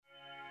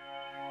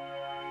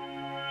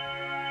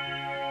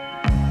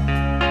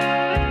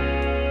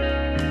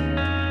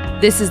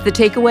This is The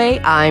Takeaway.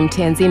 I'm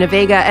Tanzina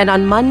Vega, and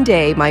on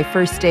Monday, my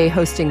first day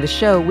hosting the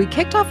show, we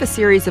kicked off a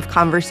series of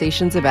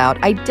conversations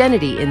about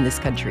identity in this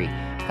country.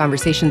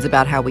 Conversations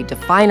about how we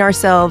define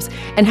ourselves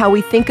and how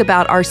we think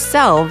about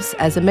ourselves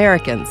as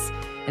Americans.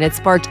 And it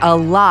sparked a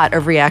lot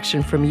of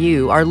reaction from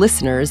you, our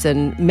listeners,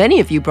 and many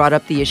of you brought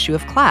up the issue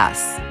of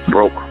class.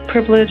 Broke.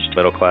 Privileged.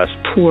 Middle class.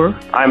 Poor.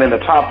 I'm in the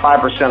top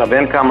 5% of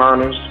income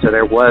earners. So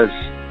there was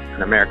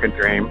an American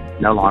dream,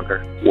 no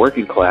longer.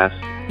 Working class.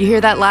 You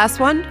hear that last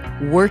one?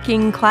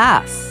 Working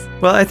class.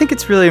 Well, I think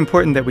it's really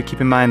important that we keep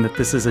in mind that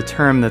this is a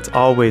term that's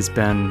always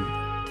been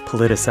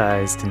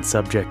politicized and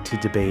subject to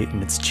debate,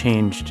 and it's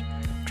changed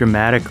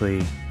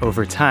dramatically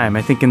over time.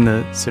 I think in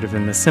the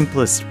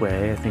simplest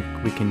way, I think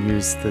we can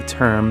use the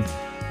term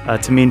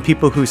to mean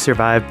people who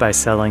survive by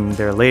selling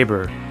their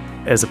labor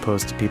as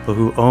opposed to people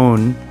who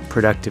own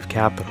productive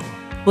capital.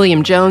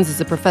 William Jones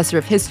is a professor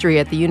of history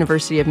at the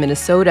University of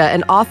Minnesota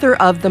and author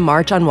of The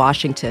March on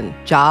Washington,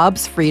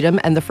 Jobs, Freedom,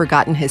 and the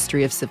Forgotten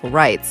History of Civil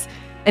Rights.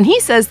 And he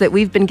says that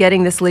we've been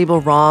getting this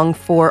label wrong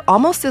for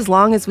almost as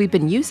long as we've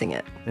been using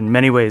it. In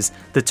many ways,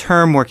 the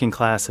term working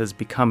class has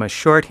become a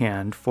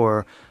shorthand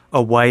for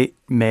a white,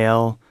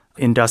 male,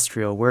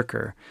 industrial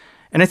worker.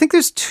 And I think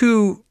there's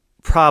two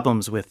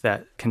problems with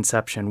that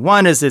conception.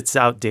 One is it's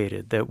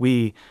outdated, that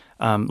we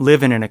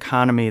live in an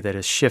economy that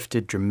has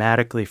shifted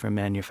dramatically from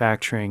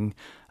manufacturing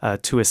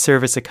to a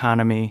service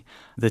economy.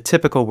 The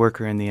typical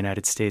worker in the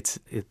United States,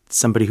 it's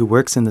somebody who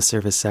works in the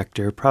service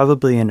sector,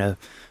 probably in a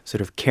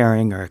sort of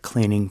caring or a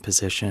cleaning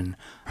position,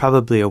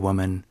 probably a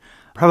woman,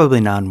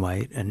 probably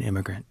non-white, an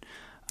immigrant.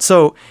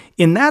 So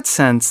in that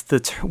sense,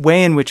 the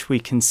way in which we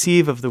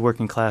conceive of the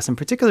working class, and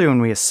particularly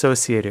when we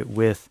associate it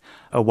with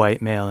a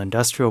white male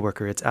industrial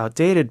worker, it's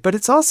outdated. But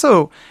it's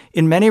also,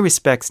 in many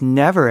respects,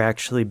 never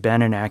actually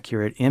been an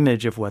accurate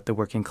image of what the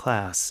working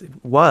class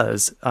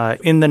was.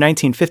 In the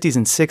 1950s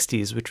and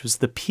 60s, which was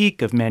the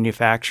peak of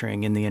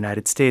manufacturing in the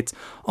United States,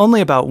 only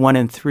about 1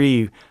 in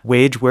 3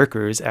 wage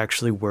workers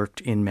actually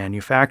worked in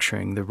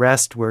manufacturing. The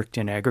rest worked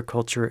in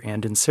agriculture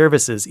and in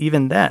services,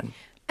 even then.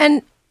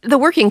 And the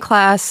working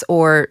class,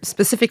 or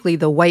specifically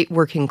the white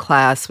working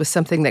class, was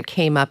something that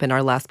came up in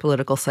our last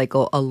political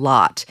cycle a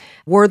lot.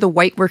 Were the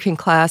white working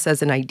class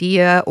as an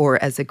idea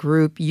or as a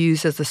group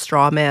used as a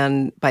straw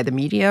man by the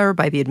media or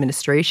by the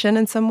administration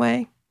in some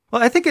way?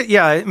 Well, I think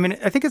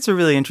it's a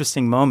really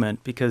interesting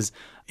moment because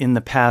in the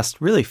past,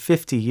 really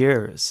 50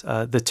 years,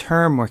 the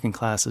term working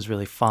class has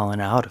really fallen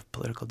out of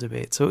political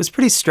debate. So it was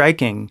pretty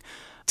striking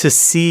to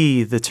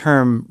see the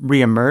term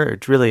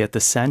reemerge really at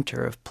the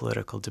center of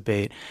political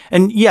debate.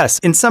 And yes,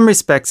 in some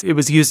respects, it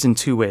was used in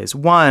two ways.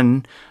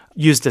 One,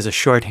 used as a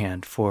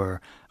shorthand for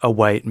a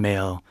white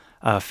male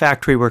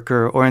factory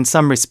worker, or in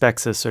some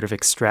respects, a sort of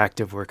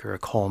extractive worker, a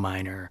coal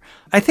miner.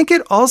 I think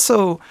it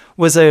also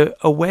was a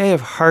way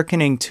of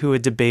hearkening to a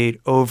debate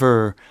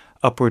over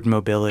upward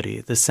mobility,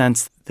 the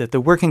sense that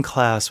the working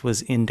class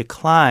was in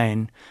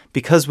decline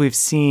because we've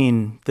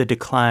seen the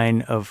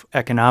decline of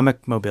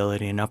economic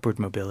mobility and upward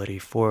mobility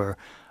for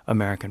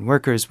American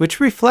workers, which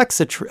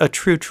reflects a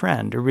true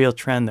trend, a real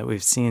trend that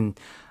we've seen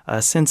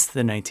since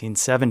the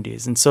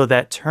 1970s. And so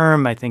that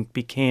term, I think,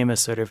 became a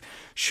sort of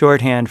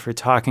shorthand for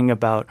talking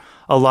about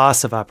a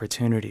loss of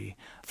opportunity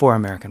for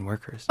American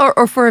workers.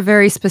 Or for a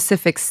very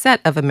specific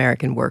set of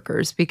American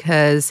workers,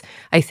 because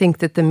I think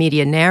that the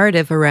media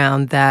narrative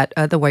around that,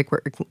 the white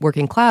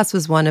working class,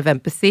 was one of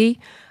empathy,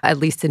 at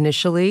least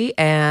initially.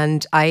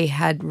 And I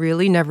had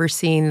really never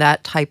seen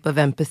that type of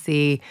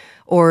empathy,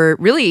 or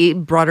really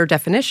broader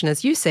definition,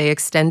 as you say,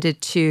 extended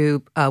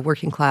to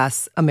working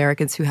class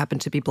Americans who happen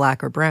to be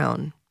black or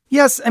brown.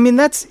 Yes, I mean,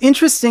 that's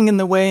interesting in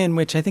the way in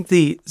which I think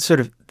the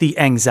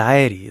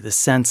anxiety, the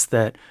sense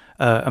that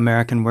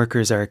American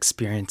workers are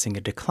experiencing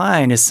a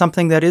decline is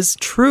something that is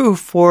true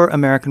for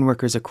American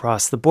workers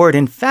across the board.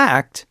 In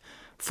fact,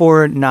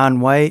 for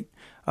non-white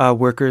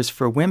workers,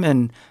 for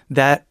women,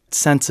 that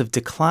sense of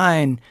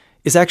decline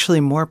is actually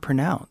more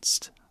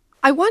pronounced.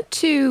 I want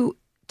to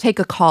take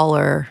a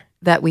caller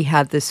that we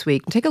had this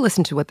week and take a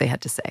listen to what they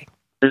had to say.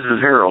 This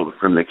is Harold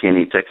from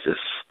McKinney, Texas.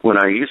 When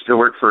I used to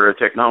work for a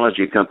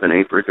technology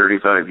company for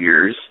 35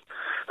 years,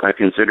 I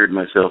considered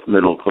myself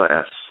middle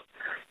class.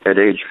 At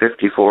age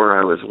 54,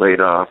 I was laid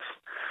off,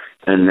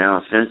 and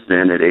now since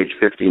then, at age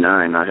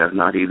 59, I have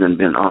not even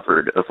been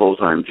offered a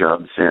full-time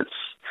job since,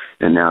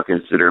 and now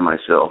consider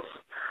myself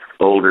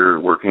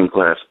older, working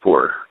class,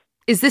 poor.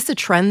 Is this a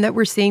trend that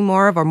we're seeing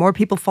more of? Are more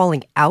people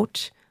falling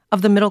out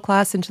of the middle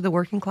class into the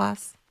working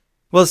class?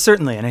 Well,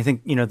 certainly. And I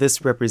think,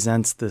 this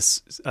represents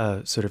this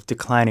sort of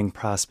declining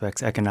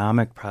prospects,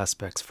 economic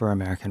prospects for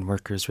American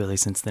workers really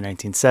since the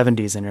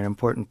 1970s. And an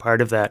important part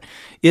of that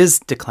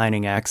is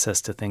declining access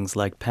to things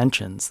like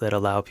pensions that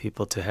allow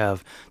people to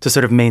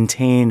sort of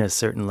maintain a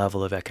certain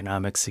level of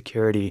economic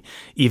security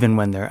even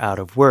when they're out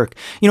of work.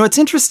 It's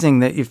interesting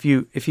that if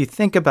you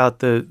think about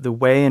the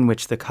way in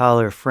which the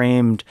caller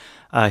framed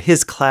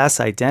his class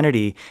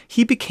identity,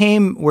 he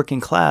became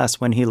working class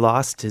when he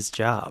lost his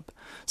job.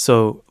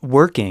 So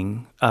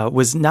working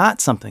was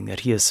not something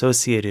that he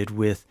associated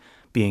with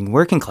being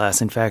working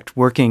class. In fact,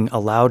 working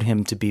allowed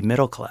him to be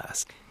middle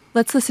class.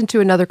 Let's listen to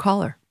another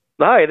caller.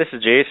 Hi, this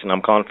is Jason.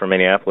 I'm calling from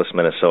Minneapolis,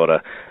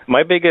 Minnesota.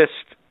 My biggest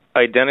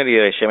identity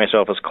that I shape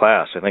myself is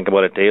class. I think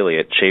about it daily.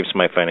 It shapes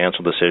my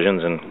financial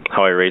decisions and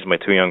how I raise my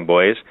 2 young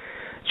boys.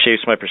 It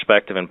shapes my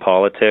perspective in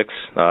politics.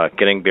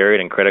 Getting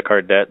buried in credit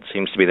card debt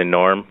seems to be the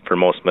norm for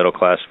most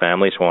middle-class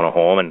families who own a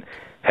home and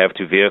have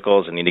 2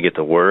 vehicles and need to get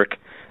to work.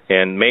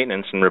 And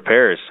maintenance and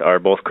repairs are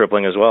both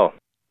crippling as well.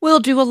 Will,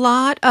 do a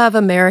lot of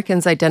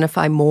Americans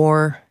identify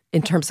more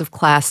in terms of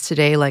class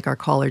today, like our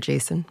caller,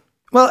 Jason?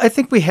 Well, I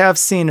think we have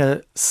seen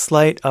a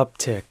slight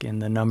uptick in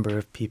the number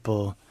of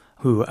people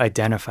who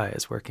identify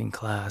as working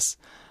class.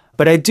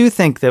 But I do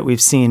think that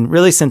we've seen,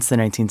 really since the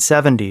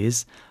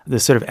 1970s, the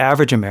sort of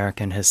average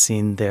American has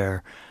seen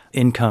their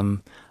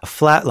income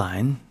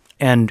flatline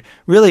and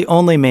really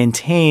only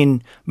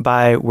maintain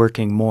by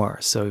working more.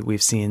 So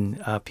we've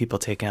seen people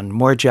take on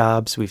more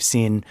jobs. We've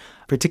seen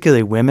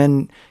particularly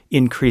women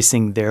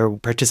increasing their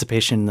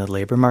participation in the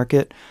labor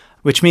market,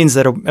 which means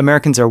that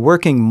Americans are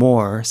working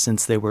more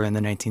since they were in the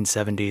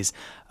 1970s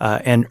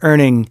and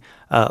earning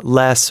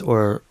less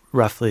or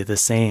roughly the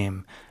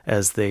same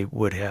as they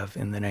would have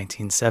in the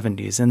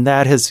 1970s. And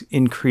that has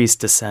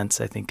increased a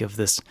sense, I think, of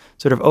this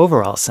sort of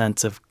overall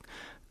sense of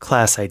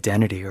class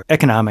identity or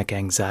economic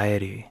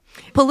anxiety.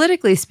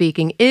 Politically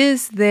speaking,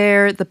 is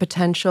there the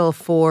potential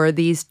for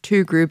these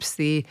two groups,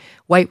 the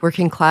white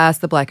working class,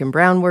 the black and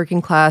brown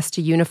working class,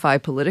 to unify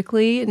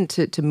politically and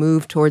to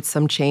move towards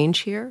some change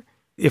here?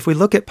 If we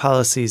look at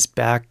policies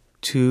back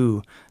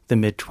to the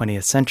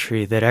mid-20th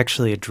century that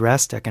actually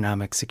addressed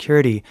economic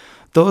security,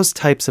 those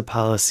types of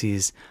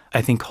policies,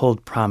 I think,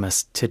 hold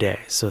promise today.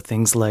 So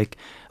things like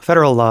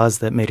federal laws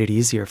that made it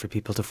easier for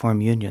people to form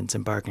unions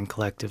and bargain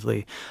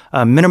collectively,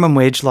 minimum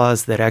wage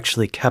laws that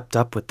actually kept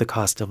up with the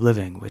cost of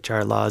living, which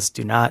our laws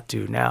do not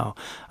do now,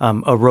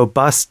 a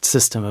robust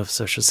system of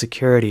Social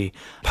Security,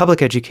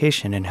 public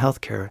education, and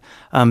healthcare.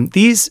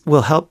 These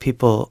will help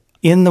people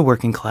in the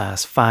working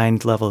class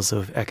find levels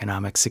of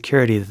economic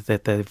security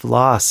that they've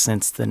lost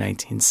since the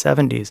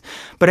 1970s.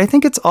 But I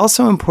think it's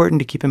also important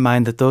to keep in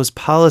mind that those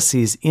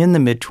policies in the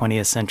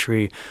mid-20th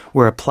century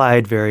were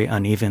applied very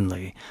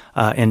unevenly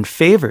and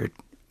favored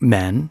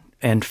men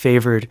and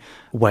favored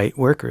white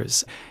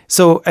workers.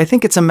 So I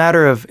think it's a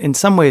matter of, in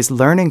some ways,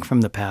 learning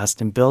from the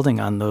past and building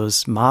on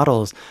those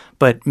models,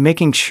 but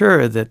making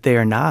sure that they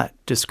are not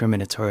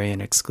discriminatory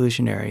and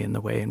exclusionary in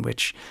the way in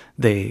which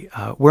they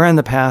were in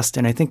the past,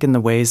 and I think in the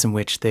ways in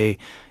which they,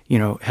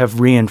 have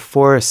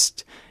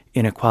reinforced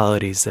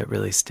inequalities that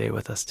really stay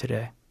with us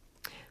today.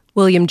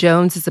 William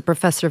Jones is a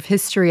professor of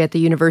history at the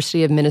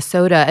University of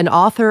Minnesota and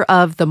author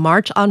of The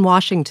March on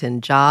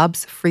Washington,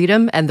 Jobs,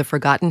 Freedom, and the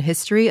Forgotten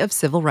History of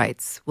Civil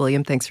Rights.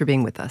 William, thanks for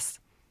being with us.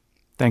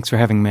 Thanks for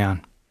having me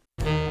on.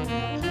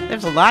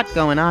 There's a lot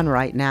going on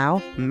right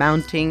now.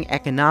 Mounting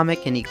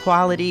economic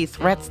inequality,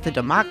 threats to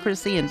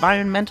democracy,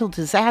 environmental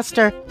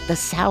disaster, the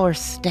sour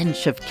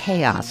stench of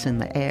chaos in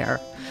the air.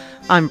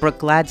 I'm Brooke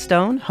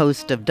Gladstone,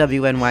 host of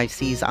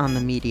WNYC's On the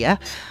Media.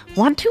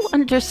 Want to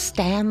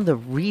understand the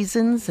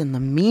reasons and the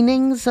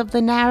meanings of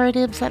the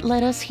narratives that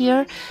led us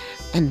here,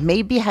 and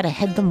maybe how to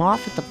head them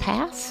off at the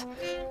pass?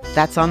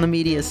 That's On the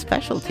Media's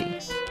specialty.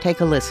 Take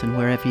a listen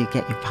wherever you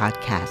get your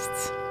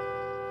podcasts.